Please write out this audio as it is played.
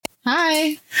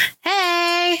Hi.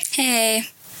 Hey. Hey.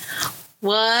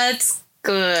 What's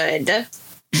good?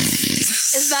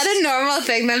 Is that a normal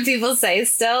thing that people say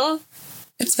still?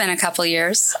 It's been a couple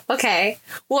years. Okay.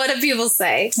 What do people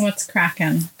say? What's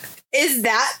cracking? Is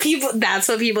that people? That's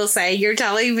what people say. You're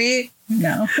telling me?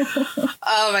 No.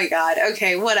 Oh my god.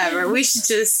 Okay, whatever. We should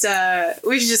just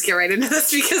get right into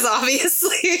this because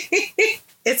obviously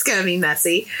it's gonna be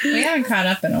messy. We haven't caught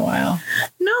up in a while.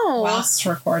 No. Whilst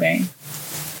recording.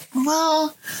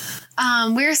 Well,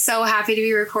 we're so happy to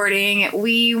be recording.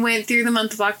 We went through the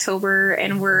month of October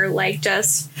and we're like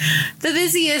just the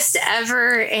busiest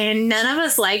ever, and none of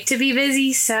us like to be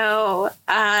busy. So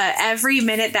every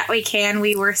minute that we can,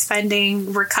 we were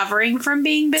spending recovering from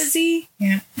being busy.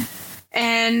 Yeah.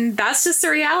 And that's just the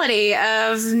reality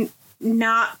of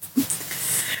not...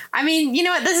 I mean, you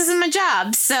know what? This isn't my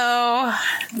job, so...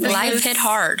 Life hit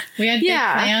hard. We had big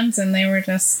plans and they were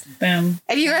just boom.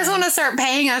 If you guys want to start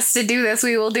paying us to do this,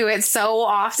 we will do it so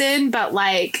often, but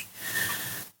like...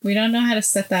 We don't know how to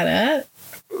set that up.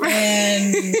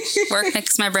 And work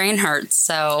makes my brain hurt,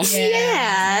 so...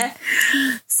 Yeah.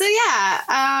 So yeah,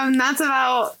 that's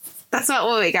about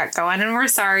what we got going, and we're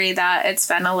sorry that it's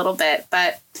been a little bit,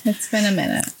 but... It's been a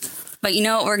minute. But you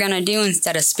know what we're going to do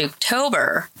instead of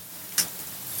Spooktober?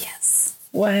 Yes.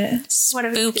 What?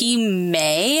 Spooky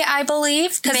May, I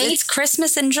believe, because it's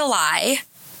Christmas in July.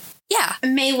 Yeah.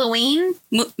 Mayloween?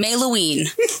 Mayloween.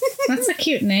 That's a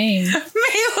cute name.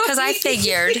 Because I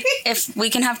figured if we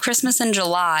can have Christmas in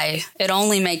July, it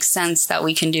only makes sense that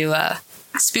we can do a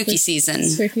spooky season.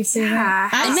 Spooky season. Yeah.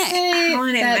 I'd say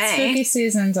that spooky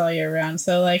season's all year round.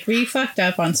 So like we fucked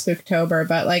up on Spooktober,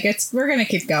 but like we're gonna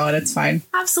keep going. It's fine.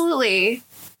 Absolutely.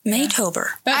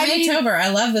 Maytober. But Maytober, I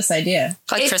love this idea.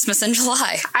 Like Christmas in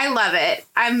July. I love it.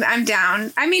 I'm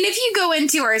down. I mean, if you go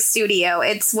into our studio,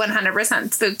 it's 100%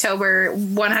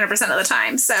 Spooktober 100% of the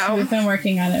time. So we've been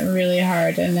working on it really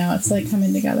hard, and now it's like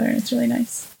coming together, and it's really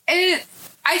nice.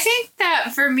 I think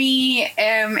that for me,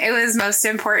 it was most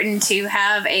important to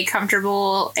have a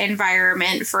comfortable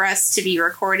environment for us to be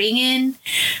recording in,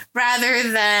 rather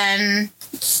than,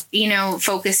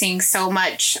 focusing so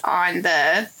much on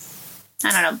the,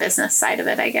 business side of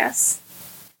it, I guess.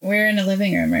 We're in a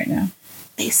living room right now.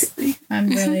 Basically. I'm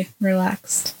really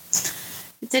relaxed.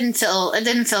 It didn't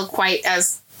feel quite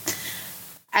as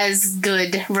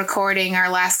good recording our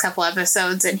last couple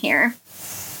episodes in here.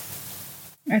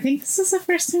 I think this is the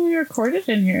first time we recorded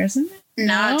in here, isn't it?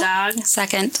 No, dog.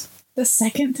 Second. The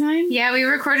second time? Yeah, we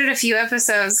recorded a few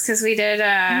episodes because we did...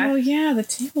 oh, yeah, the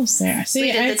table's there. See,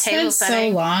 we did the table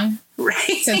setting. So long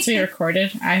since we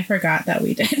recorded, I forgot that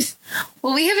we did.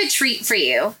 Well, we have a treat for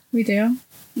you. We do?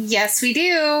 Yes, we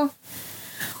do.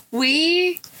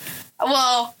 We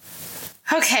went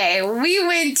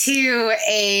to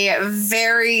a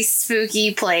very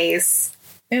spooky place.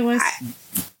 It was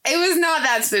not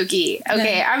that spooky.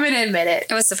 Okay, no. I'm going to admit it.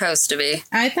 It was supposed to be.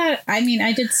 I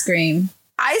did scream.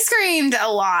 I screamed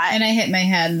a lot. And I hit my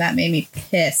head, and that made me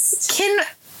pissed.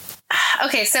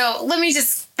 Okay, so let me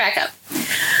just back up.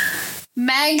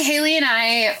 Meg, Kaylee, and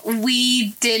I,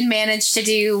 we did manage to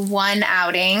do one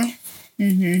outing.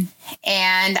 Mm-hmm.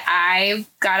 And I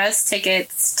got us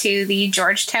tickets to the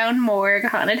Georgetown Morgue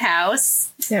haunted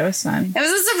house. Yeah, it was fun. It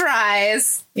was a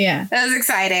surprise. Yeah. That was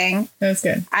exciting. It was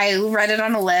good. I read it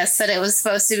on a list that it was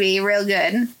supposed to be real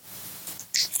good. It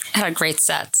had great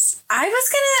sets. I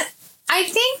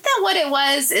think that what it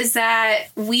was is that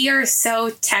we are so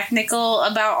technical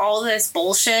about all this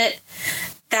bullshit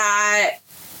that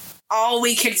all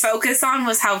we could focus on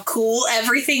was how cool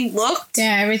everything looked.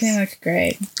 Yeah, everything looked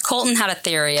great. Colton had a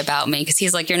theory about me because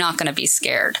he's like, you're not going to be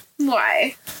scared.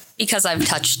 Why? Because I've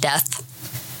touched death.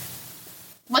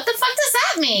 What the fuck does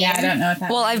that mean? Yeah, I don't know what that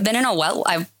means. Well,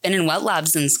 I've been in wet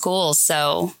labs in school,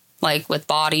 so like with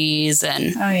bodies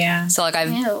and... Oh, yeah. So like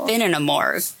I've been in a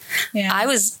morgue. Yeah.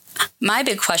 My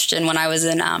big question when I was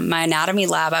in my anatomy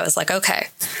lab, I was like, okay,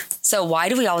 so why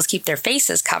do we always keep their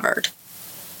faces covered?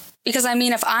 Because, I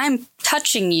mean, if I'm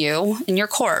touching you in your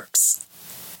corpse,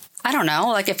 I don't know,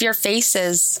 like if your face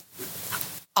is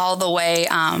all the way,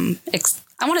 I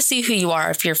want to see who you are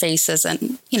if your face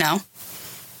isn't,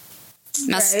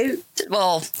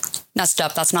 messed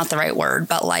up. That's not the right word,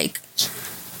 but like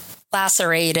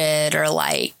lacerated or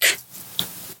like,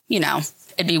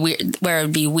 it'd be weird, where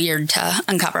it'd be weird to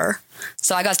uncover.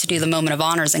 So I got to do the moment of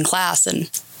honors in class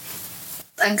and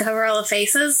uncover all the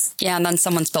faces. Yeah, and then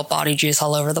someone spilled body juice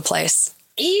all over the place.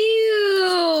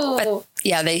 Ew. But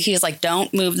yeah, he was like,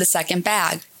 don't move the second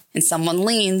bag. And someone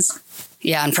leans.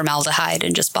 Yeah, and formaldehyde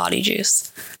and just body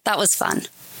juice. That was fun.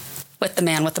 With the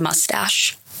man with the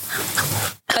mustache.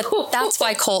 But that's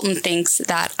why Colton thinks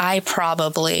that I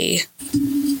probably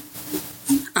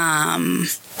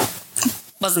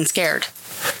wasn't scared.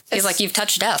 He's like, you've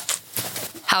touched death.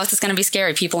 How is this going to be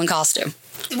scary? People in costume.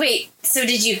 Wait, so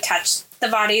did you touch the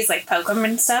bodies, like poke them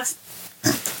and stuff?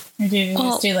 Or did you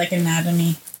just do like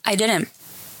anatomy? I didn't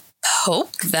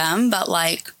poke them, but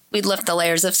like we'd lift the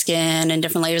layers of skin and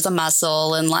different layers of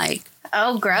muscle and like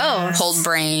oh, gross, pulled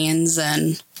brains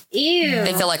and ew.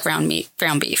 They feel like ground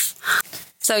beef.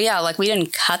 So yeah, like we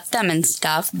didn't cut them and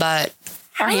stuff, but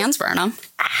our hands were in them.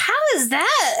 How is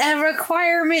that a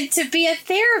requirement to be a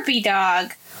therapy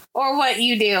dog, or what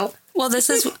you do? Well, this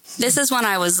is when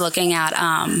I was looking at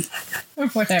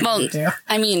whatever you do.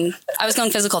 I mean, I was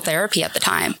going physical therapy at the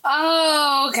time.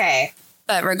 Oh, okay.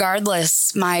 But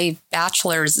regardless, my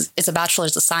bachelor's is a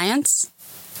bachelor's of science.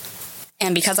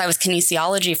 And because I was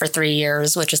kinesiology for 3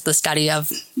 years, which is the study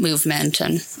of movement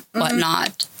and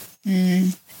whatnot,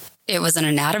 it was an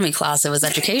anatomy class. It was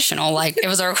educational. Like, it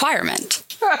was a requirement.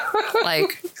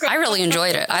 Like, I really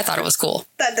enjoyed it. I thought it was cool.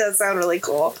 That does sound really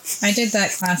cool. I did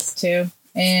that class too.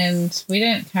 And we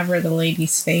didn't cover the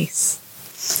lady's face.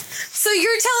 So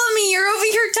you're telling me you're over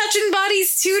here touching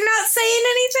bodies too, not saying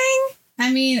anything?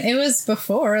 I mean, it was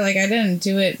before. Like, I didn't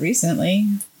do it recently.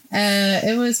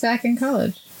 It was back in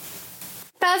college.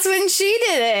 That's when she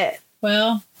did it.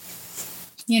 Well,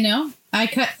 you know, I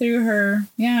cut through her.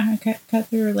 Yeah, I cut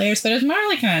through her layers. But it was more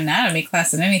like an anatomy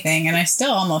class than anything. And I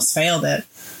still almost failed it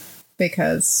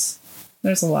because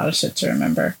there's a lot of shit to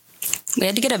remember. We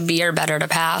had to get a B or better to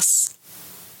pass.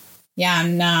 Yeah,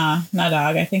 nah,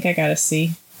 dog. I think I got a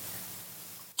C.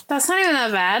 That's not even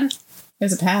that bad. It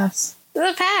was a pass.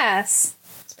 It's a pass.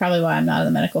 That's probably why I'm not in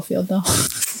the medical field, though.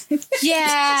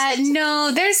 Yeah,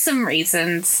 no, there's some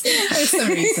reasons. There's some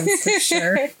reasons for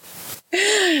sure.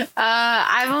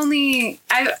 I've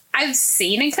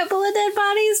seen a couple of dead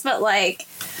bodies, but like,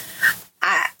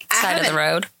 Side of the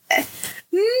road.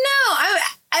 No,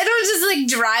 I don't just like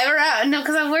drive around. No,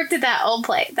 because I worked at that old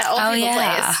place. That old people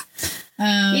place.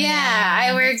 Yeah,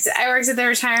 I worked at the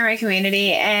retirement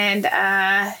community, and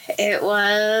it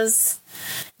was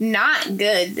not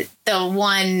good. The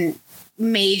one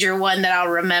major one that I'll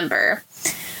remember.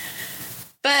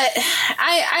 But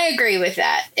I agree with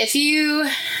that. If you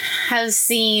have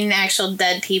seen actual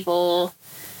dead people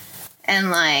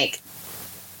and like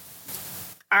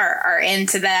are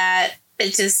into that,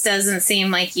 it just doesn't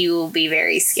seem like you will be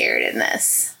very scared in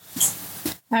this.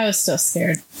 I was still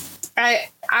scared. I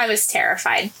was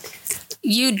terrified.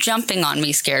 You jumping on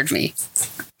me scared me.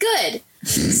 Good.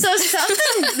 So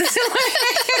something...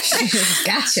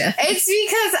 Gotcha. It's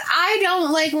because I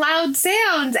don't like loud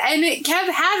sounds, and it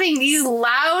kept having these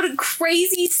loud,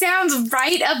 crazy sounds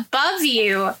right above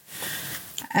you.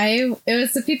 It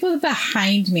was the people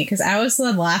behind me, because I was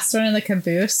the last one in the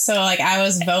caboose, so like I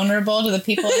was vulnerable to the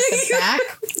people at the back.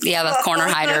 Yeah, the corner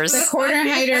hiders. The corner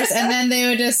hiders, and then they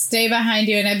would just stay behind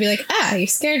you, and I'd be like, you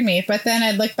scared me. But then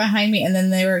I'd look behind me, and then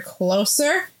they were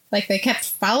closer. Like, they kept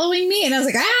following me, and I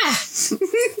was like,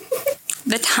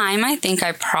 The time I think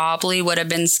I probably would have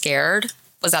been scared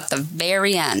was at the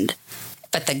very end.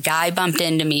 But the guy bumped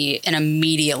into me and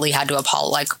immediately had to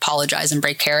apologize and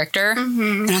break character.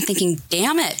 Mm-hmm. And I'm thinking,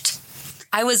 damn it.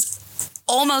 I was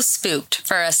almost spooked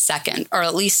for a second, or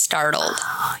at least startled.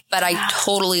 But I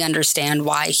totally understand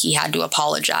why he had to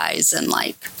apologize. And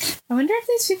like, I wonder if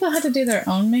these people had to do their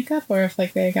own makeup, or if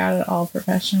like they got it all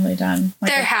professionally done.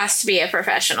 Like, there has to be a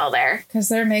professional there. Because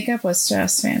their makeup was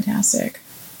just fantastic.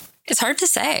 It's hard to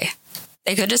say.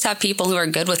 They could just have people who are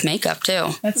good with makeup too.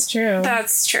 That's true.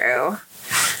 That's true.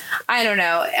 I don't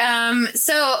know.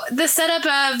 So the setup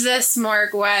of this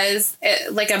morgue was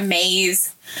like a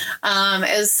maze.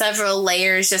 It was several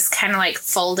layers just kind of like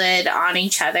folded on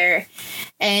each other.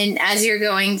 And as you're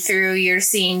going through, you're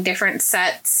seeing different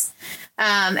sets.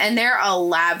 And they're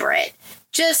elaborate.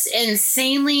 Just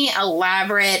insanely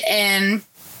elaborate and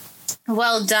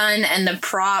well done. And the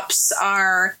props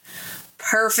are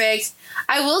perfect.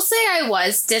 I will say I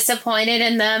was disappointed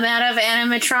in the amount of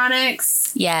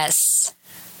animatronics. Yes.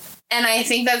 And I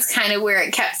think that's kind of where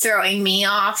it kept throwing me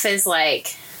off, is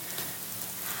like,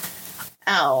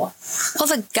 oh. Well,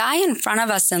 the guy in front of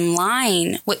us in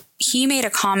line, he made a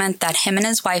comment that him and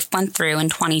his wife went through in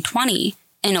 2020,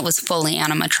 and it was fully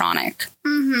animatronic.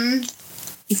 Mm-hmm.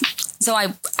 So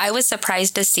I was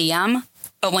surprised to see him,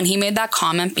 but when he made that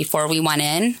comment before we went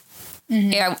in,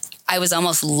 I was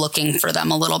almost looking for them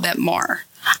a little bit more.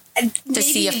 To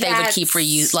see if they would keep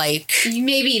reuse, like...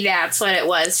 Maybe that's what it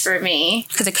was for me.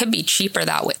 Because it could be cheaper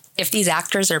that way. If these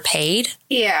actors are paid,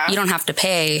 you don't have to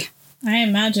pay. I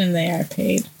imagine they are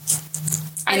paid.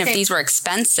 And if these were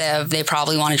expensive, they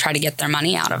probably want to try to get their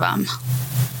money out of them.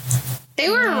 They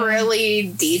were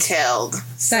really detailed.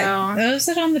 So was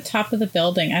it on the top of the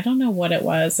building? I don't know what it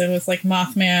was. It was like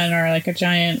Mothman or like a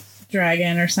giant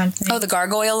dragon or something. Oh, the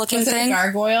gargoyle looking thing?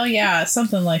 Gargoyle? Yeah,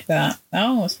 something like that. That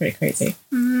one was pretty crazy.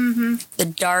 Mm-hmm. The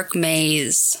dark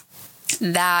maze.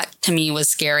 That, to me, was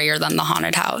scarier than the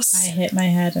haunted house. I hit my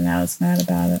head and I was mad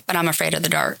about it. But I'm afraid of the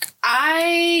dark.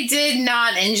 I did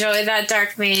not enjoy that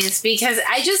dark maze because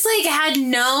I just, like, had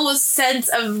no sense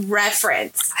of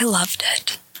reference. I loved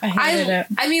it. I hated it.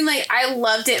 I mean, like, I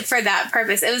loved it for that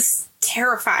purpose. It was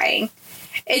terrifying.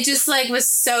 It just, like, was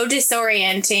so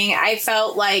disorienting. I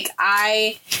felt like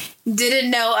I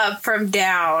didn't know up from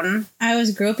down. I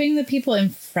was groping the people in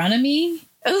front of me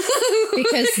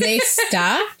because they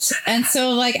stopped. And so,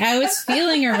 like, I was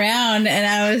feeling around and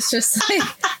I was just like,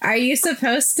 are you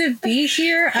supposed to be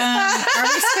here? Are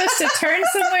we supposed to turn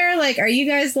somewhere? Like, are you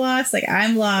guys lost? Like,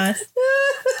 I'm lost.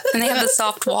 And they have the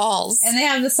soft walls. And they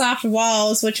have the soft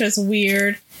walls, which was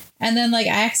weird. And then, like,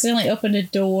 I accidentally opened a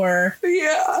door.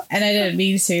 Yeah. And I didn't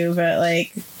mean to, but,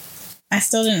 like, I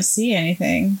still didn't see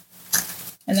anything.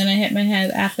 And then I hit my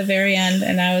head at the very end,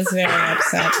 and I was very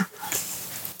upset.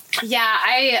 Yeah,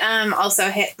 I also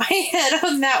hit my head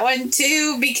on that one,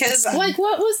 too, because... Like,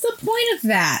 what was the point of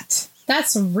that?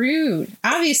 That's rude.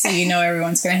 Obviously, you know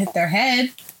everyone's going to hit their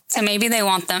head. So maybe they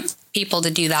want them people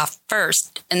to do that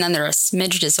first, and then they're a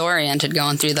smidge disoriented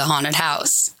going through the haunted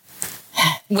house.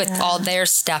 With all their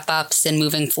step-ups and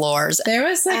moving floors. There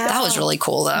was like... That was really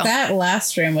cool, though. That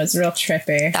last room was real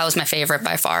trippy. That was my favorite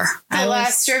by far. The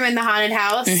last room in the haunted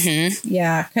house? Mm-hmm.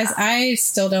 Yeah, because I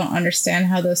still don't understand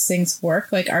how those things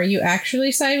work. Like, are you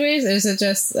actually sideways? Or is it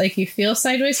just, like, you feel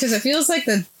sideways? Because it feels like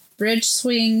the bridge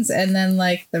swings and then,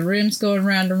 like, the room's going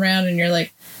round and round and you're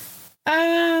like,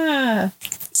 ah.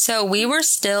 So we were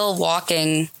still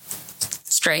walking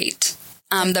straight.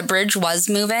 The bridge was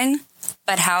moving.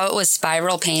 But how it was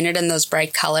spiral painted in those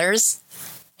bright colors,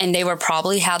 and they were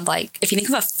probably had like, if you think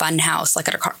of a fun house, like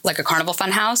a carnival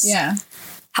fun house, yeah,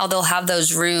 how they'll have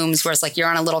those rooms where it's like you're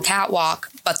on a little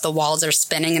catwalk, but the walls are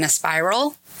spinning in a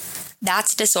spiral.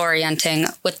 That's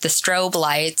disorienting with the strobe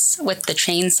lights, with the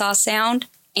chainsaw sound,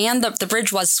 and the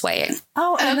bridge was swaying.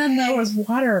 Oh, and then there was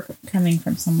water coming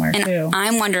from somewhere too.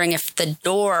 I'm wondering if the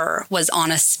door was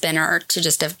on a spinner to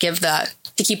just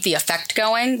to keep the effect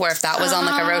going, where if that was on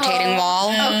like a rotating wall.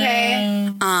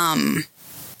 Okay.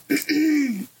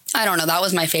 I don't know. That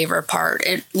was my favorite part.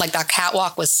 Like that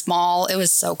catwalk was small. It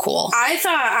was so cool. I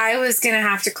thought I was going to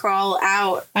have to crawl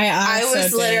out. I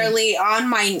was literally I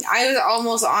was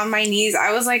almost on my knees.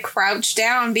 I was like crouched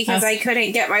down because I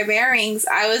couldn't get my bearings.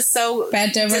 I was so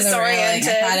bent over disoriented. The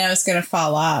railing. I thought I was going to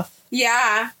fall off.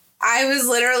 Yeah. I was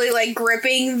literally like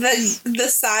gripping the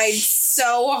side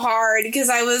so hard because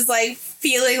I was like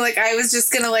feeling like I was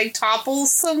just going to like topple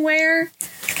somewhere.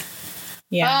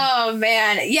 Yeah. Oh,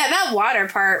 man. Yeah, that water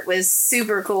part was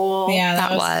super cool. Yeah,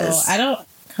 that was cool. I don't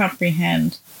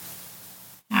comprehend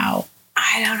how.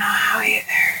 I don't know how either.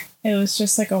 It was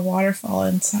just like a waterfall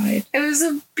inside. It was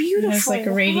a beautiful It was like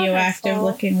a radioactive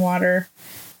looking water.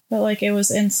 But like it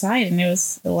was inside and it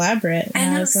was elaborate.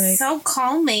 And I it was was like, so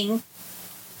calming.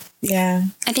 Yeah.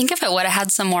 I think if it would have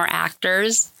had some more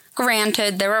actors,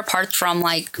 granted, there were parts from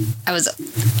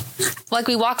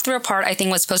we walked through a part I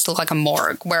think was supposed to look like a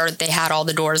morgue where they had all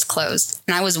the doors closed.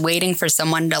 And I was waiting for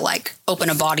someone to like open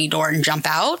a body door and jump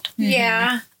out.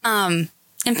 Yeah. And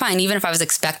fine, even if I was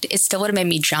expecting, it still would have made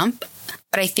me jump.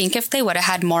 But I think if they would have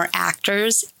had more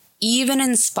actors, even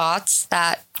in spots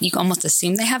that you almost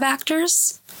assume they have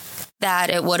actors,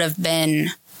 that it would have been,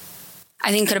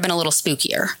 I think could have been a little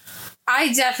spookier.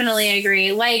 I definitely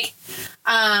agree. Like,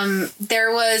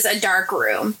 there was a dark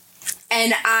room,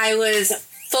 and I was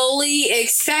fully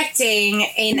expecting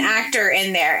an actor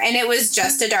in there, and it was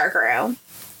just a dark room.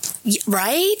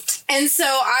 Right? And so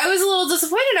I was a little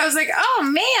disappointed. I was like,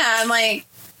 oh, man, like...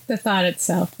 The thought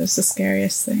itself was the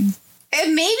scariest thing.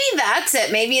 And maybe that's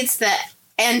it. Maybe it's the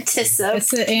anticipation.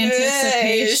 It's the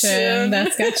anticipation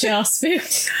that's got you all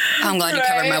spooked. I'm glad you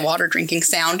covered my water drinking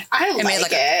sound. I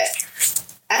like it.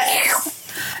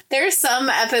 There's some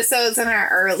episodes in our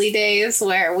early days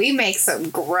where we make some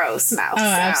gross mouth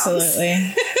sounds.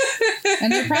 Absolutely.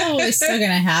 And they're probably still going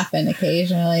to happen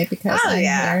occasionally because I'm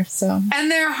here. So. And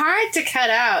they're hard to cut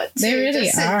out, too, they really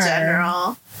just are. In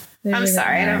general. I'm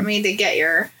sorry, I don't mean to get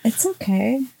your... It's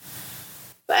okay.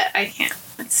 But I can't.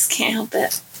 I just can't help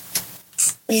it.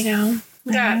 You know?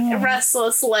 Got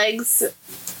restless legs.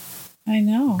 I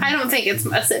know. I don't think it's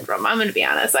a syndrome. I'm going to be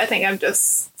honest. I think I'm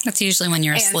just... That's usually when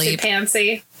you're asleep.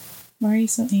 Antsy-pantsy. Why are you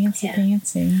so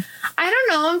antsy-pantsy? I don't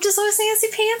know. I'm just always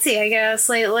antsy-pantsy, I guess,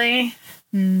 lately.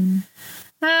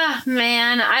 Ah,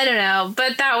 man, I don't know.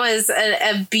 But that was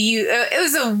it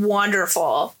was a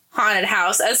wonderful haunted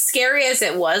house. As scary as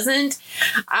it wasn't,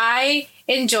 I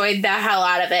enjoyed the hell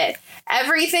out of it.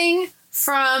 Everything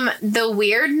from the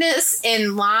weirdness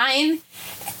in line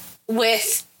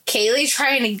with Kaylee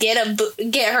trying to get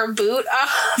her boot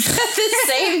off at the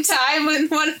same time when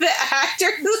one of the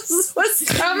actors was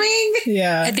coming.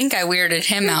 Yeah. I think I weirded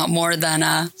him out more than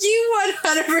You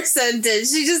 100% did.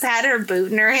 She just had her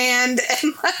boot in her hand.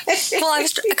 And well,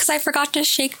 because I forgot to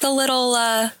shake the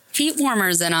little feet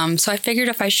warmers in them. So I figured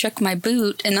if I shook my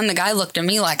boot, and then the guy looked at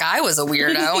me like I was a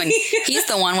weirdo, and he's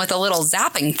the one with the little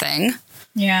zapping thing.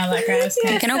 Yeah, that guy was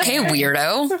kind of Thinking, okay,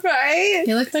 weirdo. Right?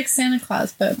 He looked like Santa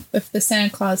Claus, but if the Santa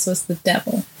Claus was the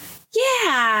devil.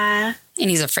 Yeah. And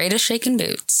he's afraid of shaking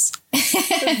boots.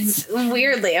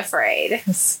 Weirdly afraid. A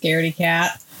scaredy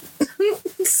cat.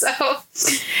 So,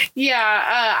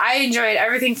 yeah, I enjoyed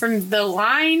everything from the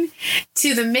line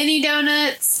to the mini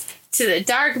donuts to the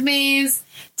dark maze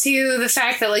to the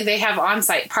fact that like they have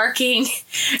on-site parking.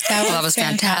 That was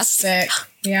fantastic.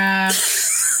 Yeah.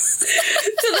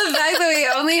 To the fact that we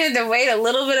only had to wait a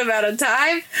little bit amount of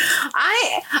time.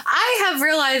 I have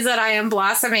realized that I am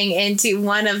blossoming into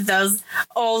one of those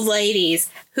old ladies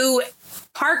who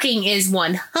parking is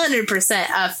 100%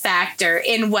 a factor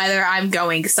in whether I'm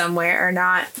going somewhere or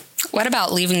not. What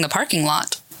about leaving the parking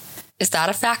lot? Is that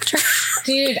a factor?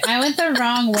 Dude, I went the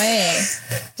wrong way.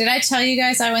 Did I tell you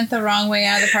guys I went the wrong way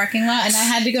out of the parking lot and I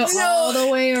had to go all the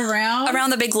way around? Around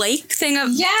the big lake thing?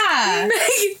 Yeah.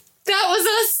 That was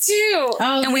us too.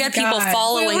 Oh, And we had people God.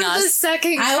 following We were us. the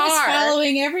second car. I was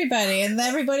following everybody, and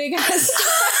everybody got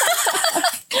stuck.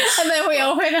 And then we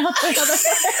all went out the other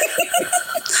way.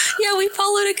 Yeah, we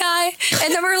followed a guy,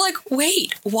 and then we were like,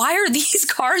 wait, why are these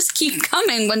cars keep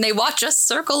coming when they watch us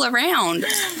circle around?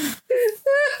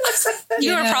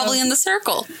 You were know, probably in the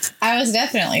circle. I was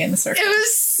definitely in the circle. It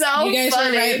was so You guys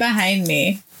funny. were right behind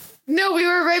me. No, we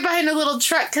were right behind a little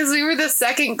truck because we were the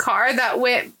second car that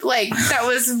went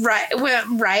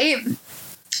went right.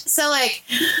 So like,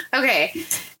 okay,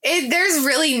 there's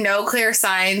really no clear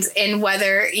signs in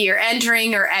whether you're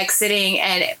entering or exiting,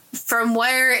 and from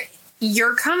where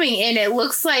you're coming in, it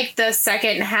looks like the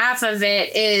second half of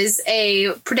it is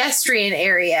a pedestrian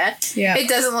area. Yeah. It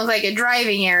doesn't look like a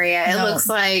driving area. It No. looks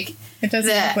like It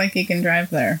doesn't look like you can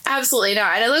drive there. absolutely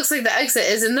not. And it looks like the exit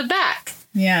is in the back.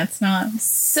 Yeah, it's not.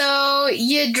 So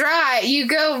you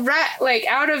go right like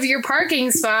out of your parking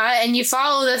spot and you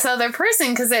follow this other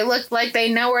person because they look like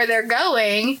they know where they're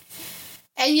going.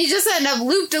 And you just end up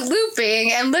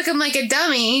looping and looking like a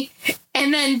dummy.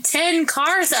 And then 10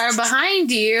 cars are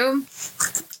behind you.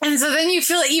 And so then you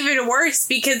feel even worse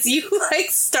because you like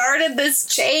started this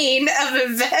chain of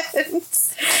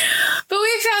events. But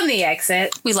we found the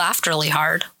exit. We laughed really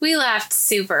hard. We laughed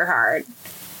super hard.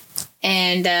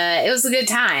 And it was a good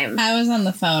time. I was on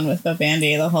the phone with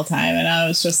Bobandy the whole time, and I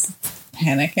was just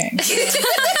panicking.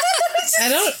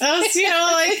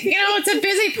 It's a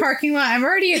busy parking lot. I'm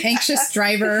already an anxious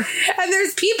driver. And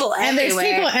there's people everywhere. And there's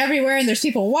people everywhere, and there's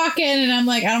people walking, and I'm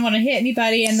like, I don't want to hit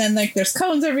anybody. And then like there's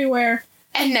cones everywhere.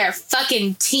 And they're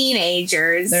fucking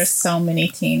teenagers. There's so many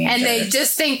teenagers. And they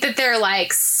just think that they're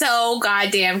like so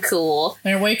goddamn cool.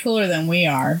 They're way cooler than we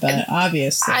are, but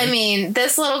obviously. I mean,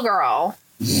 this little girl,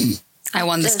 I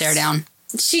won the stare down.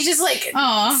 she just like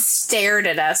Aw. stared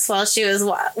at us while she was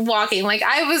walking. Like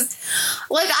I was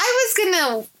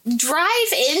gonna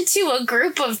drive into a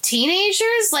group of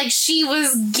teenagers. Like she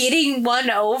was getting one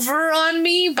over on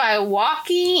me by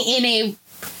walking in a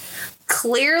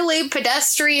clearly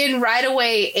pedestrian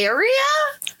right-of-way area.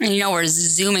 And we're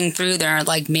zooming through there at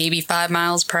like maybe 5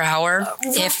 miles per hour.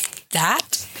 If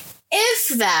that. If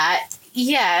that,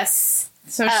 yes.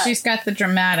 So she's got the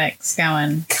dramatics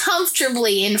going.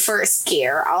 Comfortably in first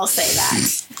gear, I'll say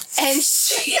that. And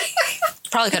she...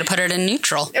 Probably could have put it in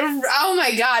neutral. Oh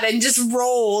my God, and just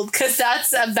rolled, because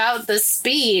that's about the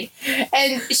speed.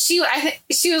 And I think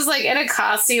she was like in a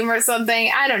costume or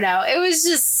something. I don't know. It was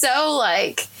just so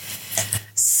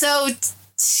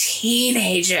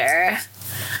teenager.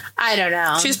 I don't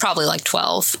know. She was probably like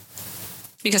 12.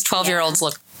 Because 12-year-olds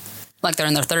look like they're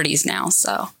in their 30s now,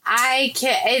 so.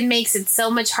 It makes it so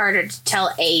much harder to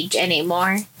tell age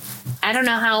anymore. I don't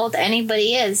know how old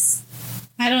anybody is.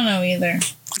 I don't know either.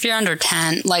 If you're under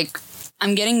 10, like,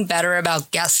 I'm getting better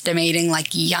about guesstimating, like,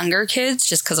 younger kids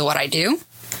just because of what I do.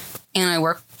 And I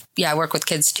work with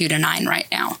kids 2 to 9 right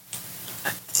now.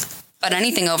 But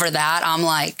anything over that, I'm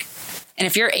like, and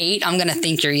if you're 8, I'm going to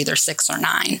think you're either 6 or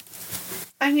 9.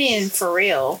 I mean, for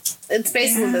real. It's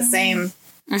basically the same.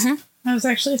 Mm-hmm. I was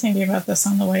actually thinking about this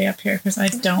on the way up here because I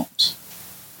don't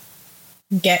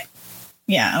get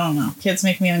yeah, I don't know. Kids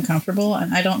make me uncomfortable,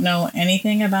 and I don't know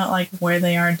anything about, like, where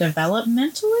they are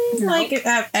developmentally, like,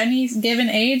 at any given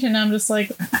age, and I'm just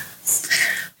like,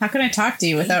 how can I talk to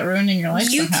you without ruining your life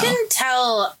You somehow? can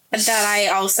tell that I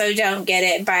also don't get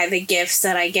it by the gifts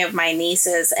that I give my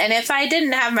nieces. And if I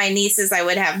didn't have my nieces, I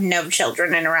would have no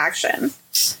children interaction.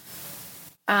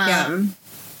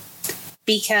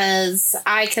 Because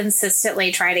I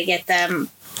consistently try to get them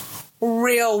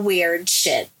real weird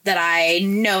shit that I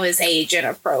know is age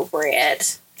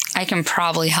inappropriate. I can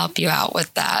probably help you out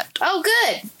with that. Oh,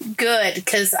 good. Good,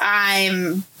 because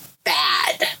I'm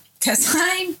bad. Because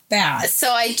I'm bad.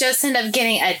 So I just end up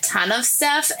getting a ton of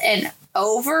stuff and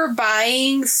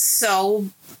overbuying so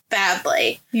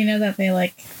badly. You know that they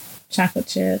like chocolate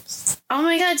chips. Oh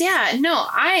my god, yeah. No,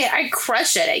 I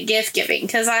crush it at gift giving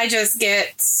because I just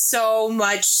get so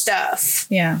much stuff.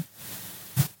 Yeah.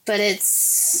 But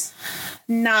it's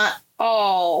not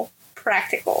all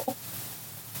practical.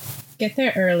 Get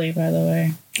there early, by the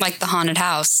way. Like the haunted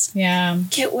house. Yeah.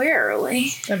 Get where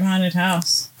early? The haunted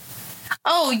house.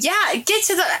 Oh, yeah. Get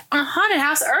to the haunted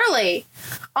house early.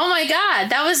 Oh my god,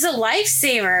 that was a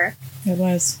lifesaver. It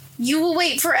was. You will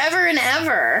wait forever and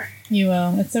ever. You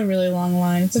will. It's a really long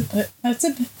line. It's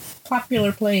a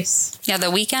popular place. Yeah,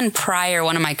 the weekend prior,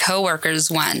 one of my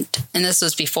coworkers went, and this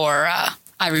was before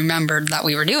I remembered that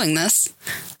we were doing this.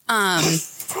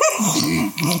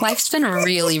 Life's been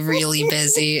really, really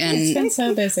busy. It's been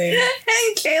so busy.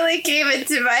 And Kaylee came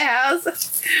into my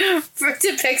house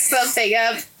to pick something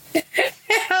up. And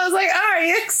I was like, oh, are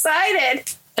you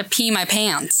excited? To pee my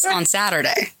pants on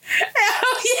Saturday.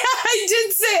 Oh, yeah, I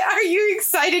did say, are you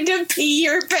excited to pee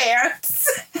your pants?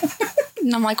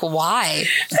 And I'm like, why?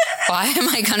 Why am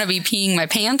I going to be peeing my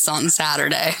pants on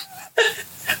Saturday?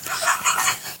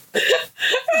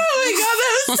 Oh my god,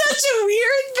 that was such a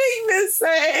weird thing to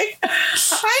say.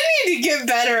 I need to get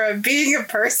better at being a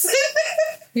person.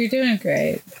 You're doing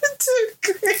great.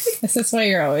 Doing great. This is why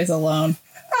you're always alone.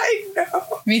 I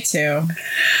know. Me too.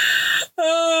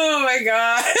 Oh my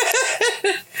god.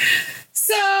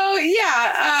 So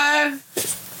yeah,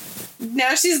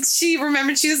 now she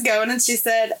remembered she was going and she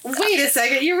said, wait a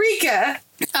second, Eureka.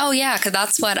 Oh, yeah, because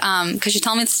that's what, because she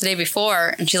told me this the day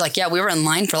before, and she's like, yeah, we were in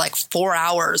line for like 4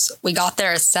 hours. We got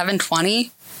there at 7:20,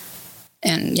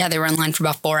 and yeah, they were in line for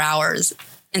about 4 hours.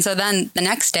 And so then the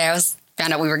next day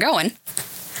found out we were going.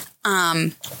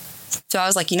 So I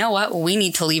was like, you know what? We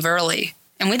need to leave early.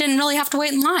 And we didn't really have to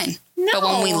wait in line. No. But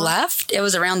when we left, it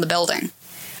was around the building.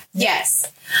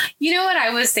 Yes. You know what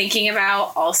I was thinking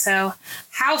about also?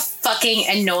 How fucking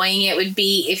annoying it would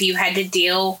be if you had to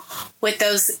deal with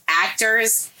those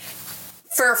actors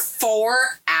for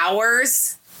 4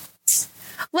 hours.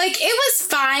 Like, it was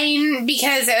fine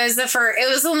because it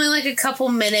was only like a couple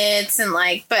minutes and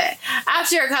like, but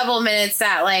after a couple minutes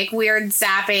that like weird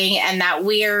zapping and that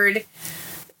weird,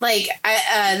 like,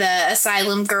 the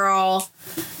asylum girl,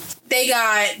 they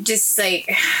got just like,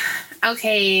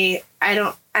 okay, I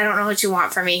don't know what you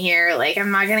want from me here. Like,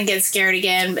 I'm not going to get scared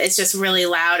again. But it's just really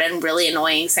loud and really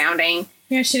annoying sounding.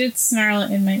 Yeah, she did snarl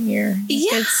in my ear.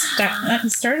 Yeah. That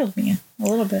startled me a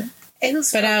little bit. It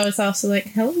was but I was also like,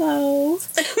 hello.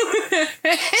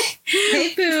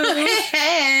 Hey, boo.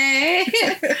 Hey.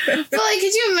 But, like,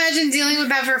 could you imagine dealing with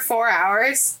that for 4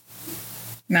 hours?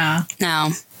 Nah.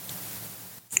 No.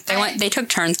 They took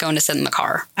turns going to sit in the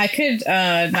car. I could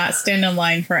not stand in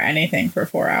line for anything for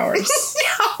 4 hours.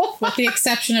 No. With the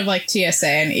exception of, like, TSA,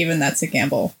 and even that's a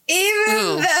gamble.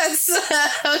 That's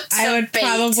I would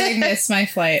probably miss my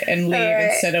flight and leave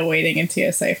instead of waiting in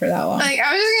TSA for that long. Like,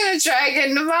 I'm just going to try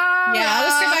again tomorrow. Yeah, I'll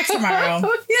just get back tomorrow.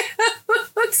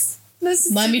 Yeah,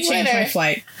 let me change my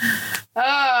flight.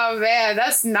 Oh, man,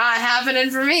 that's not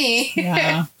happening for me.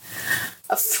 Yeah.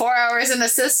 4 hours in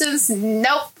assistance?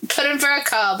 Nope. Put in for a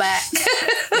callback.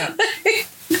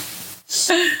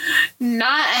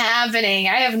 Not happening.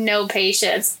 I have no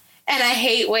patience. And I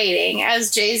hate waiting,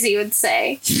 as Jay-Z would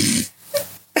say.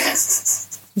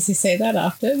 Does he say that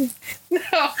often?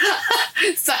 No.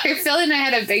 Sorry, Phil and I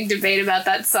had a big debate about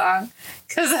that song.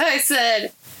 Because I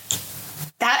said,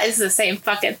 that is the same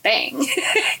fucking thing.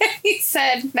 He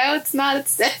said, no, it's not.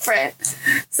 It's different.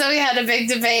 So we had a big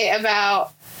debate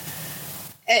about...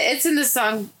 It's in the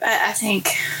song, I think,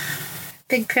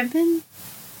 Big Pimpin'?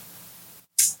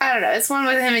 I don't know. It's one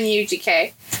with him and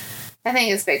UGK. I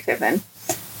think it's Big Pimpin'.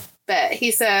 But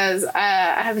he says,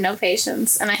 I have no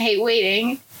patience and I hate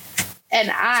waiting. And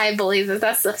I believe that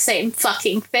that's the same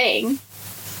fucking thing.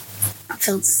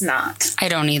 It's not. I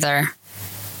don't either.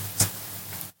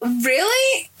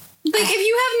 Really? Like, if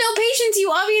you have no patience,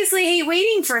 you obviously hate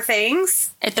waiting for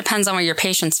things. It depends on where your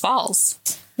patience falls.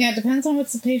 Yeah, it depends on what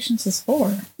the patience is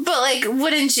for. But, like,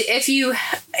 wouldn't you, if you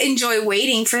enjoy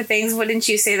waiting for things, wouldn't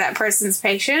you say that person's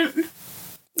patient?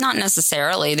 Not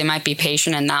necessarily. They might be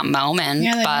patient in that moment,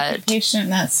 Yeah, they but might be patient in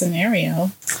that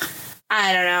scenario.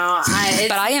 I don't know.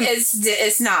 But I am.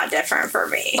 It's not different for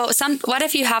me. But what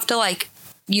if you have to, like,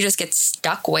 you just get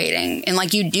stuck waiting and,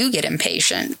 like, you do get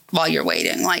impatient while you're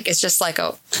waiting? Like, it's just like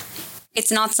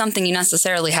it's not something you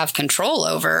necessarily have control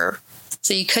over.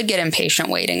 So you could get impatient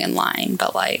waiting in line,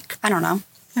 but, like, I don't know.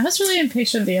 I was really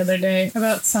impatient the other day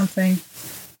about something.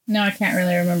 No, I can't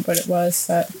really remember what it was,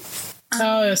 but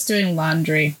I was doing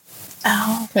laundry.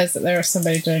 Oh. Because there was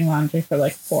somebody doing laundry for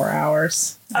like 4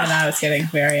 hours. And I was getting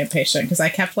very impatient because I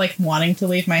kept like wanting to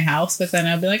leave my house, but then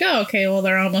I'd be like, oh, okay, well,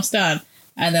 they're almost done.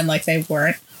 And then like they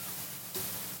weren't.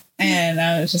 And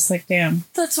I was just like, damn.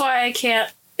 That's why I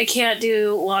can't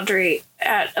do laundry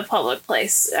at a public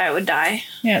place. I would die.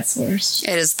 Yeah, it's the worst.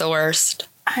 It is the worst.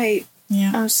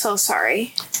 I'm so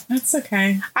sorry. That's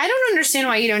okay. I don't understand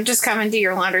why you don't just come and do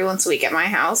your laundry once a week at my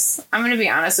house. I'm going to be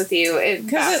honest with you. It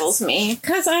baffles me.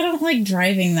 Because I don't like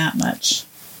driving that much.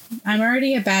 I'm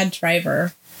already a bad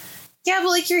driver. Yeah, but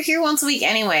like you're here once a week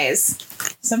anyways.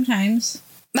 Sometimes.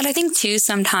 But I think, too,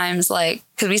 sometimes, like,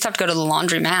 because we used to have to go to the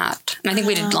laundromat. And I think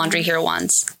we did laundry here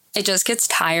once. It just gets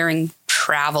tiring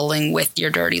traveling with your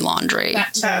dirty laundry.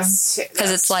 That's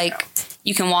because it's like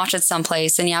you can wash it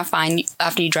someplace and yeah, fine.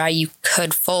 After you dry, you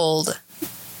could fold.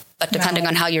 But depending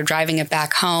on how you're driving it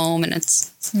back home, and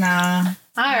it's... Nah.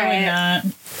 All right. Not.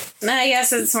 I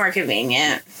guess it's more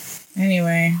convenient.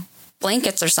 Anyway.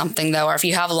 Blankets or something, though, or if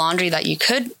you have laundry that you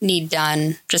could need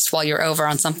done just while you're over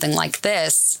on something like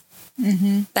this,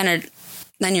 then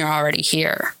you're already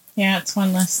here. Yeah, it's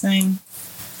one less thing.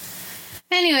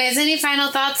 Anyways, any final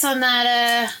thoughts on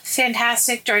that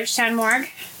fantastic Georgetown Morgue?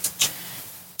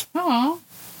 Oh.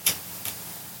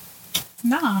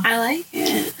 Nah. I like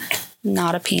it.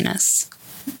 Not a penis.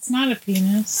 It's not a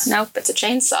penis. Nope, it's a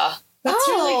chainsaw. That's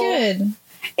really good.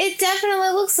 It definitely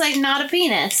looks like not a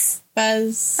penis.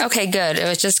 Buzz. Okay, good. It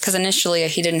was just because initially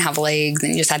he didn't have legs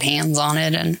and he just had hands on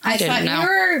it, and I didn't know. You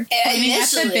were pointing at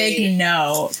the big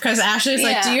no. Because Ashley's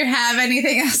like, do you have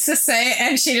anything else to say?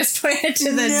 And she just pointed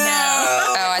to the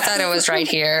no. Oh, I thought it was right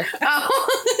here. Oh.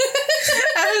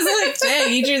 I was like,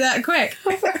 dang, you drew that quick.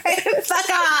 Fuck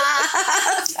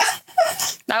off.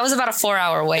 That was about a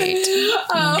 4-hour wait.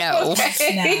 No.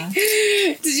 Okay. No.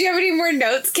 Did you have any more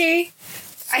notes, Kay?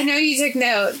 I know you took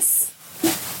notes.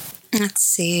 Let's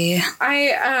see.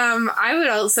 I would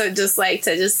also just like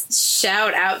to just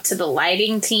shout out to the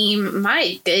lighting team.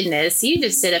 My goodness, you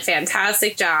just did a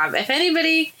fantastic job. If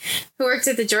anybody who works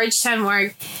at the Georgetown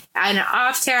Morgue on an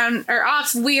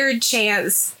off weird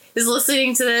chance is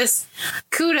listening to this,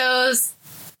 kudos.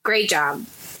 Great job.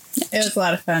 It was a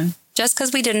lot of fun. Just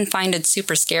because we didn't find it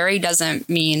super scary doesn't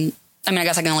mean... I mean, I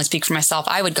guess I can only speak for myself.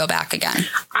 I would go back again.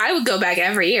 I would go back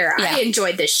every year. Yeah. I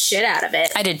enjoyed the shit out of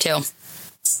it. I did too.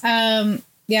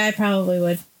 Yeah, I probably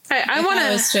would. I want to.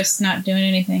 I was just not doing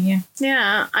anything. Yeah.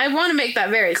 Yeah, I want to make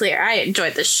that very clear. I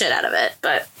enjoyed the shit out of it,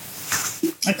 but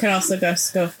I could also go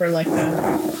for like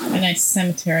a nice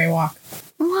cemetery walk.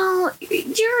 Well,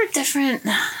 you're different.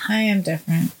 I am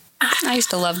different. I used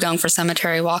to love going for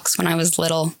cemetery walks when I was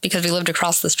little because we lived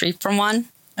across the street from one.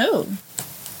 Oh.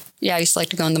 Yeah, I used to like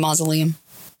to go in the mausoleum,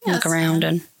 look around,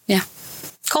 and yeah.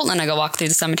 Colton and I go walk through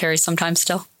the cemetery sometimes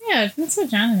still. Yeah, that's what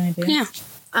John and I do. Yeah.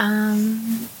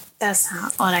 That's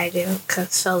not what I do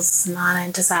because Phil's not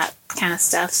into that kind of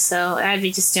stuff. So I'd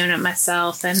be just doing it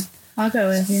myself, and I'll go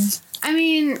with you. I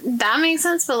mean, that makes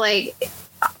sense. But like,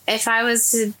 if I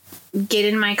was to get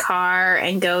in my car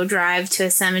and go drive to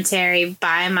a cemetery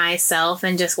by myself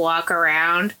and just walk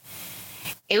around,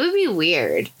 it would be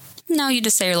weird. No, you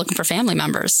just say you're looking for family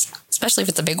members, especially if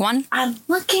it's a big one. I'm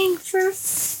looking for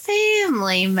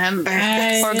family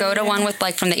members. Or go to one with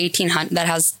like from the 1800s that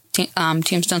has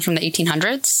tombstones from the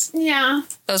 1800s. Yeah.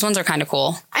 Those ones are kind of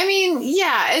cool. I mean,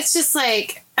 yeah, it's just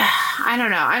like, I don't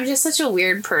know. I'm just such a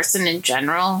weird person in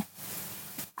general.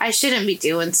 I shouldn't be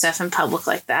doing stuff in public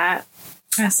like that.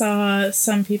 I saw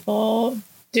some people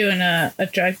doing a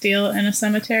drug deal in a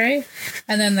cemetery,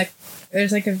 and then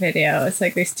there's like a video. It's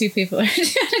like these two people are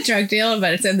doing a drug deal,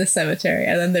 but it's in the cemetery.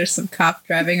 And then there's some cop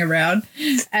driving around.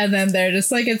 And then they're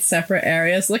just like in separate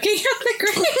areas looking at the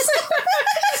graves.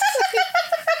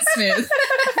 Smooth.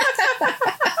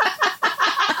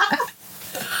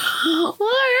 Well, all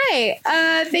right.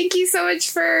 Thank you so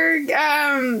much for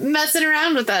messing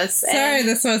around with us. Sorry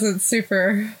this wasn't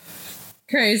super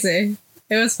crazy.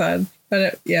 It was fun.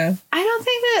 But yeah. I don't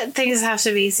think that things have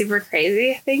to be super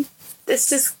crazy. I think it's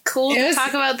just cool to talk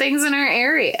about things in our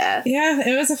area. Yeah,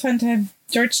 it was a fun time.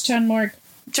 Georgetown Morgue.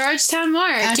 Georgetown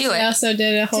Morgue. Do it. I also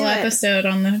did a whole episode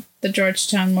on the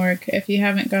Georgetown Morgue. If you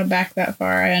haven't gone back that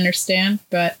far, I understand,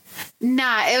 but...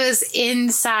 Nah, it was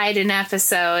inside an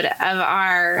episode of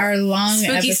our long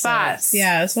Spooky episodes. Spots.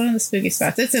 Yeah, it's one of the Spooky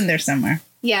Spots. It's in there somewhere.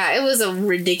 Yeah, it was a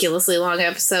ridiculously long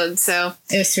episode, so...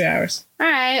 It was 2 hours. All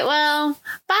right, well,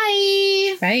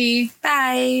 bye! Bye.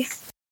 Bye.